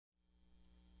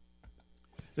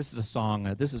This is a song,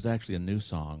 this is actually a new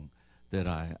song that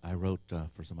I wrote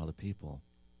for some other people.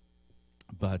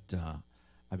 But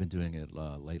I've been doing it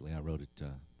lately. I wrote it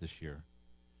this year,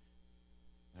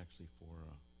 actually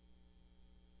for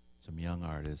some young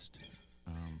artists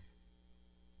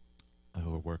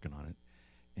who are working on it.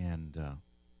 And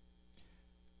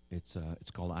it's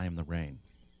called I Am the Rain.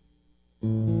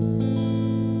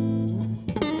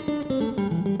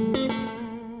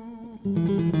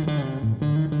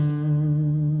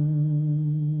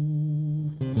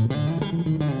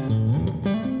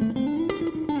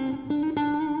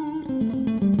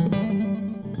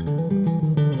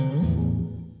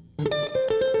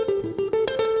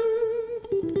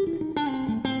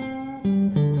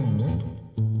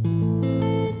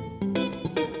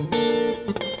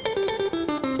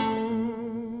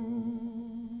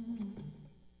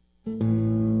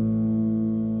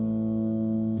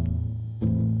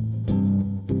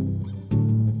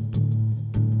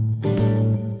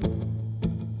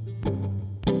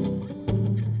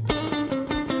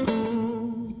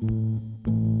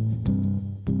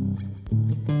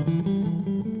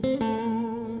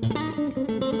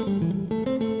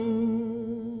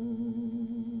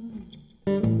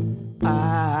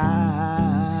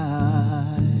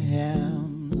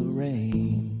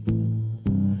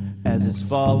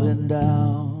 Falling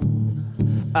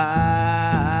down, I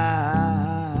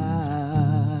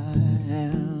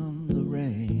am the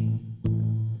rain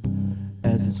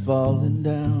as it's falling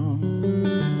down.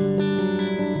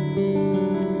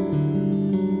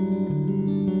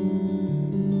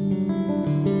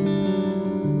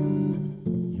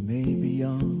 You may be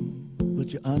young,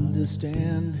 but you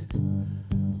understand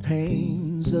the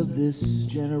pains of this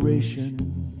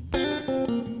generation.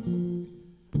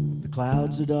 The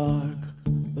clouds are dark,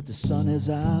 but the sun is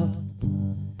out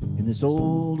in this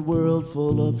old world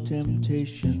full of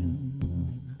temptation.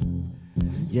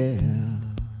 Yeah.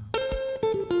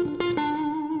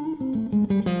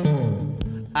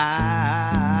 I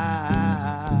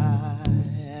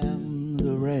am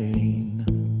the rain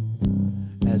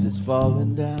as it's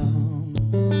falling down.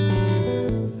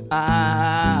 I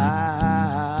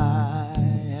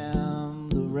am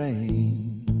the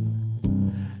rain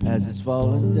as it's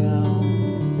falling down.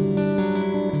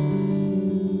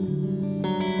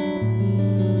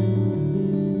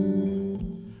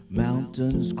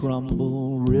 Mountains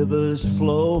crumble, rivers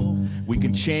flow. We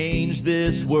can change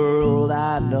this world,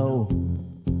 I know.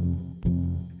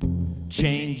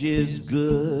 Change is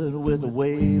good with a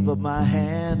wave of my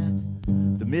hand.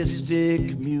 The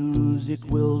mystic music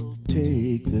will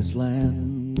take this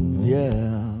land,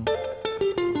 yeah.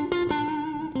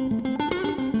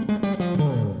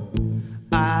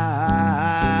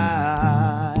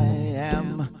 I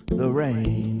am the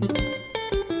rain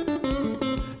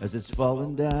as it's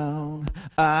falling down.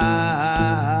 I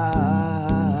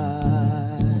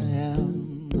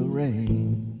am the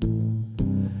rain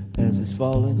as it's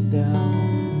falling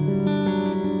down.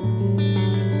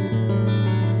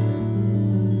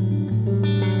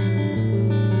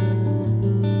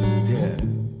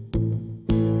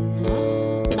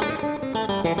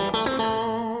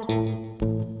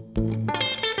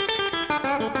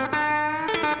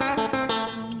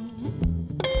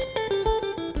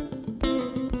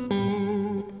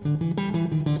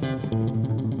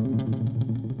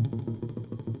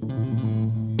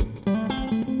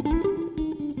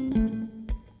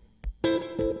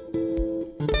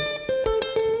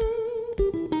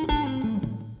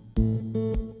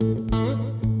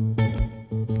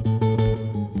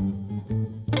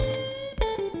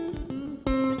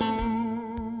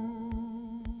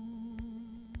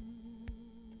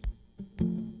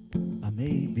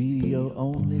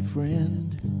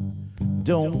 Friend,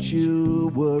 don't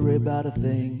you worry about a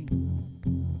thing.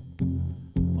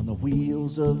 On the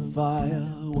wheels of fire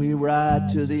we ride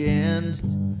to the end.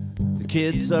 The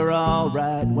kids are all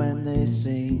right when they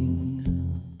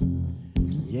sing,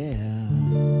 yeah.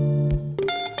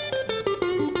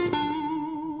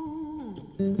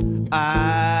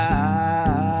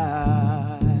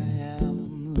 I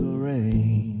am the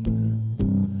rain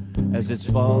as it's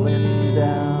falling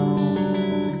down.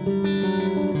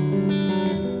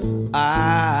 I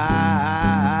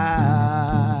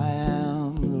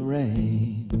am the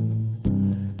rain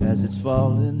as it's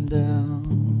falling down.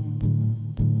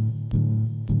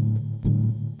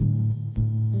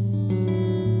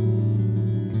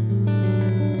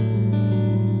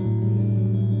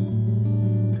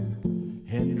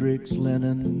 Hendrix,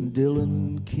 Lennon,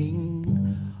 Dylan,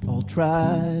 King all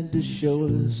tried to show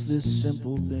us this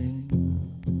simple thing.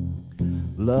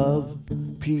 Love,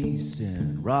 peace,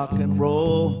 and rock and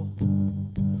roll.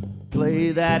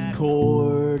 Play that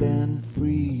chord and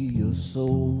free your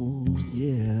soul,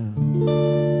 yeah.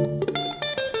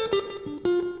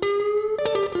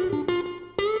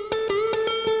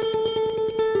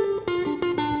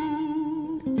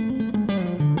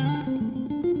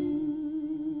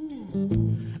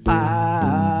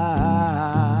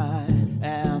 I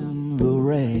am the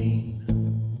rain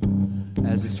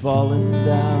as it's falling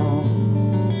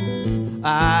down.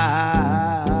 I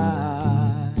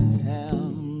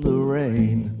am the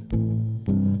rain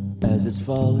as it's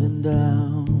falling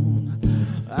down.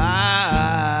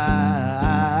 I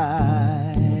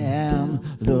am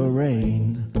the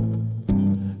rain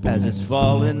as it's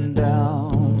falling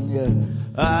down. Yeah,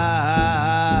 I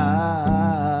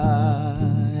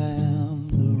am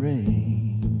the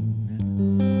rain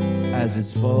as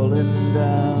it's falling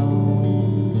down.